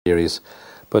series,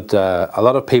 but a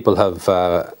lot of people have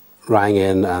rang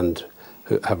in and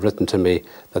have written to me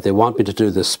that they want me to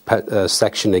do this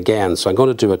section again, so I'm going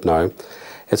to do it now.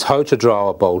 It's how to draw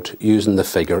a boat using the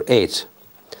figure 8.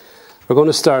 We're going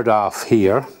to start off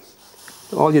here.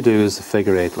 All you do is the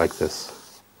figure 8 like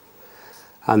this,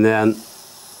 and then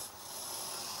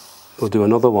we'll do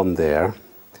another one there,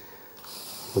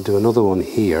 we'll do another one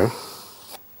here,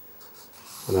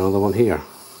 and another one here.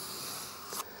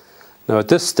 Now at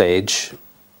this stage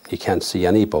you can't see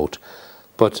any boat,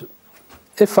 but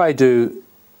if I do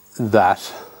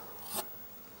that,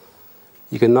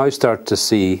 you can now start to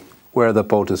see where the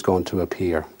boat is going to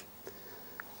appear.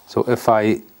 So if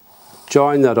I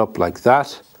join that up like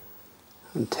that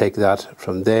and take that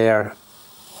from there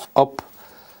up,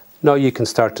 now you can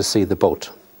start to see the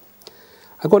boat.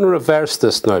 I'm going to reverse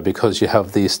this now because you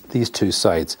have these two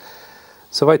sides.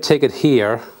 So if I take it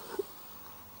here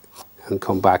and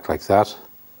come back like that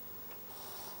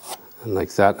and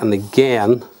like that, and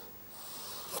again,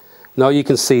 now you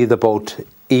can see the boat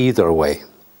either way.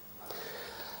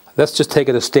 Let's just take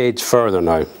it a stage further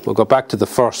now. We'll go back to the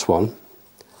first one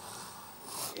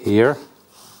here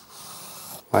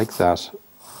like that,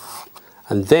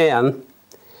 and then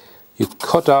you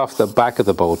cut off the back of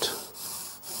the boat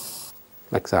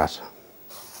like that.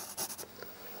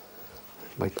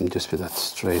 Might just be that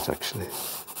straight actually,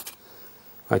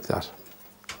 like that.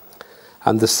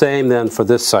 And the same then for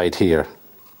this side here.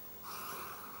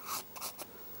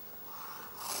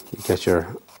 You get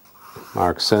your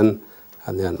marks in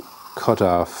and then cut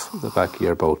off the back of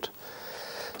your boat.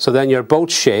 So then your boat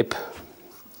shape,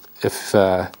 if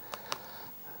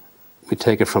we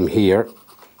take it from here,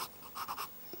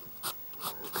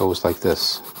 goes like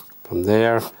this. From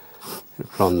there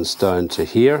it runs down to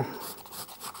here,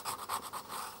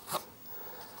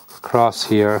 across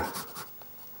here,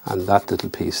 and that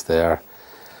little piece there.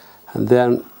 And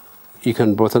then you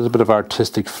can, with a little bit of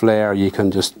artistic flair, you can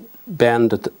just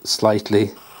bend it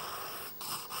slightly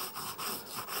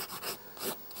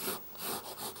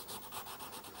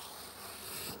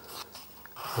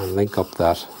and link up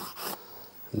that,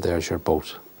 and there's your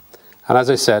boat. And as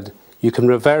I said, you can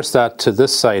reverse that to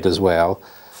this side as well.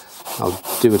 I'll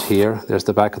do it here. There's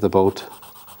the back of the boat,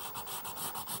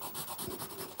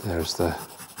 there's the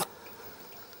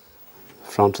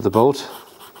front of the boat.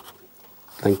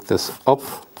 Link this up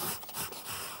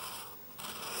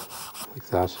like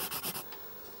that.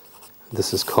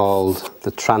 This is called the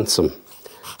transom,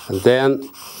 and then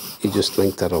you just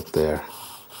link that up there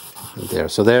and there.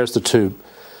 So there's the two.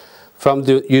 From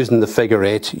using the figure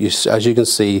 8, as you can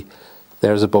see,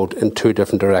 there's a boat in two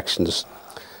different directions.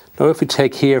 Now if we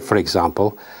take here for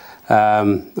example,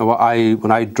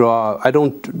 when I draw, I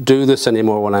don't do this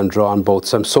anymore when I'm drawing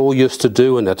boats. I'm so used to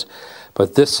doing it,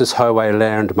 but this is how I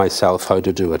learned myself how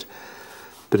to do it.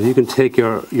 But you can take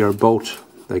your boat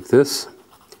like this.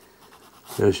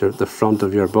 There's the front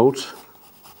of your boat,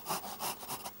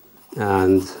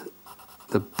 and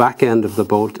the back end of the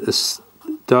boat is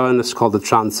down. It's called the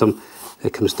transom.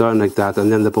 It comes down like that,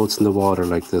 and then the boat's in the water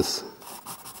like this.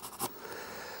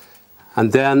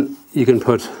 And then you can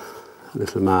put a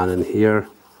little man in here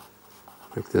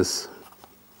like this.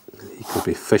 He could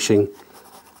be fishing,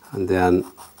 and then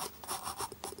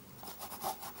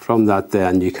from that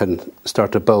then you can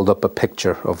start to build up a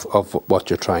picture of what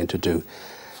you're trying to do.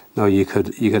 Now you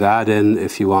could add in,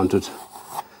 if you wanted,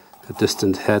 a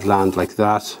distant headland like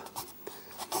that,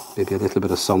 maybe a little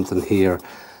bit of something here.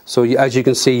 So as you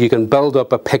can see, you can build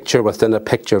up a picture within a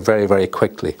picture very, very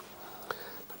quickly.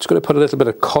 I'm just going to put a little bit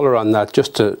of colour on that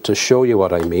just to show you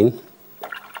what I mean.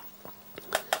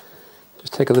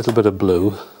 Just take a little bit of blue,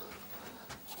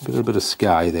 a little bit of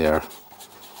sky there.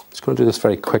 Just going to do this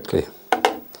very quickly.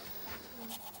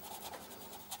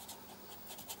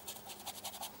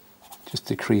 Just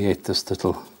to create this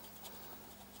little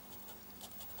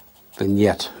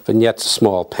vignette. Vignette's a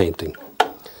small painting.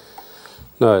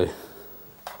 Now,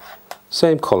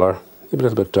 same colour, maybe a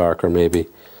little bit darker maybe,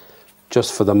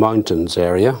 just for the mountains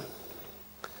area.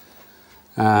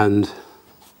 And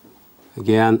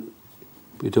again,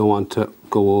 we don't want to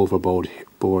go overboard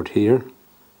here,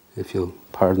 if you'll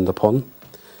pardon the pun.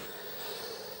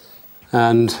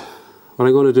 And what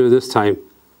I'm going to do this time,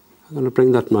 I'm going to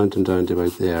bring that mountain down to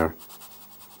about there.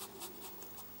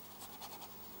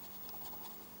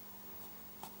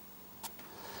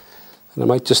 And I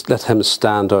might just let him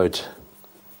stand out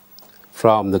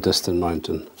from the distant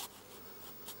mountain,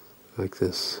 like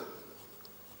this.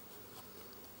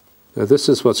 Now this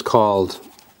is what's called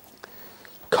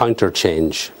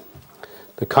counterchange.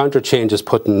 The counterchange is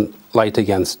putting light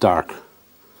against dark,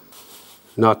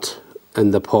 not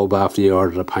in the pub after you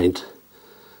ordered a pint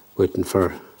waiting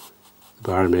for the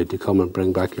barmaid to come and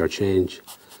bring back your change.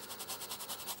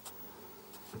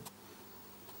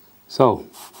 So,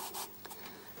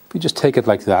 if you just take it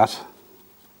like that,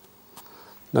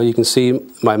 now you can see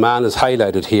my man is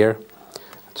highlighted here.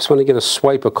 I just want to get a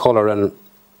swipe of colour in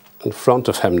front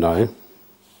of him now.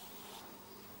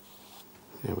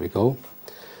 There we go.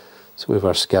 So we have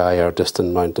our sky, our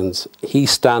distant mountains. He's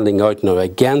standing out now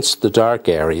against the dark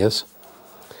areas.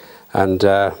 And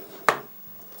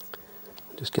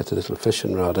just get the little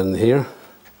fishing rod in here.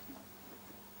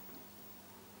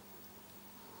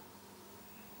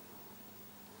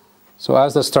 So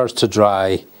as this starts to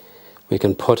dry, we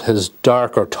can put his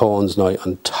darker tones now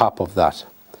on top of that.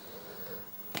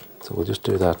 So we'll just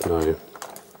do that now.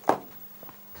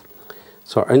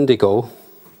 So our indigo,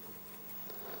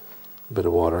 a bit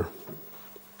of water.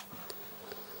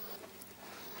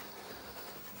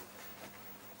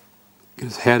 Get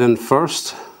his head in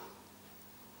first.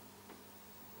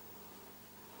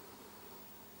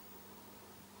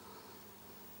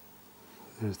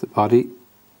 There's the body.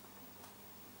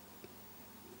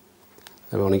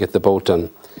 I want to get the boat in.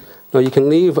 Now you can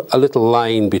leave a little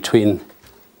line between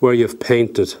where you've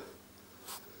painted,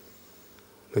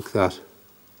 like that.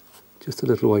 Just a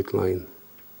little white line.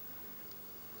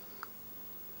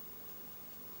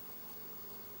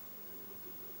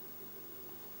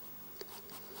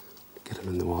 Get him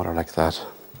in the water like that.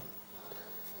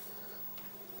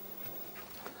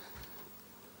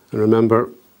 And remember,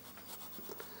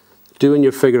 doing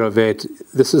your figure of 8,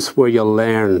 this is where you'll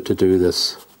learn to do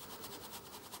this.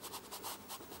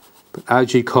 But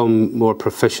as you become more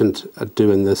proficient at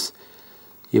doing this,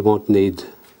 you won't need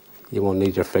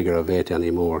your figure of 8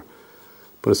 anymore.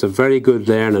 But it's a very good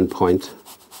learning point.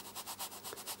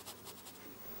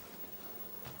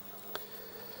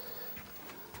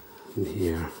 And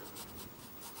here,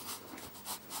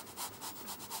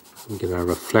 we get our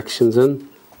reflections in.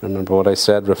 Remember what I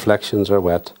said, reflections are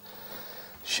wet,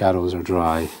 shadows are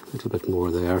dry. A little bit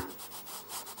more there.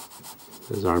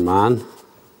 There's our man.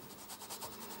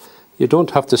 You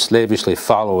don't have to slavishly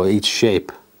follow each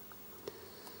shape.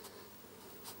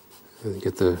 And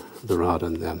get the rod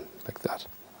in then, like that.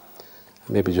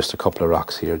 And maybe just a couple of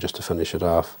rocks here just to finish it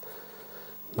off.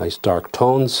 Nice dark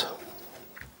tones.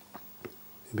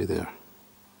 Maybe there.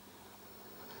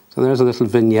 So there's a little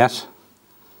vignette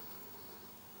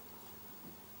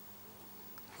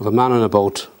of a man on a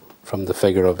boat from the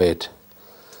figure of 8.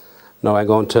 Now I'm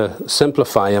going to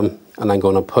simplify him and I'm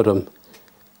going to put him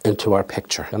into our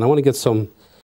picture. And I want to get some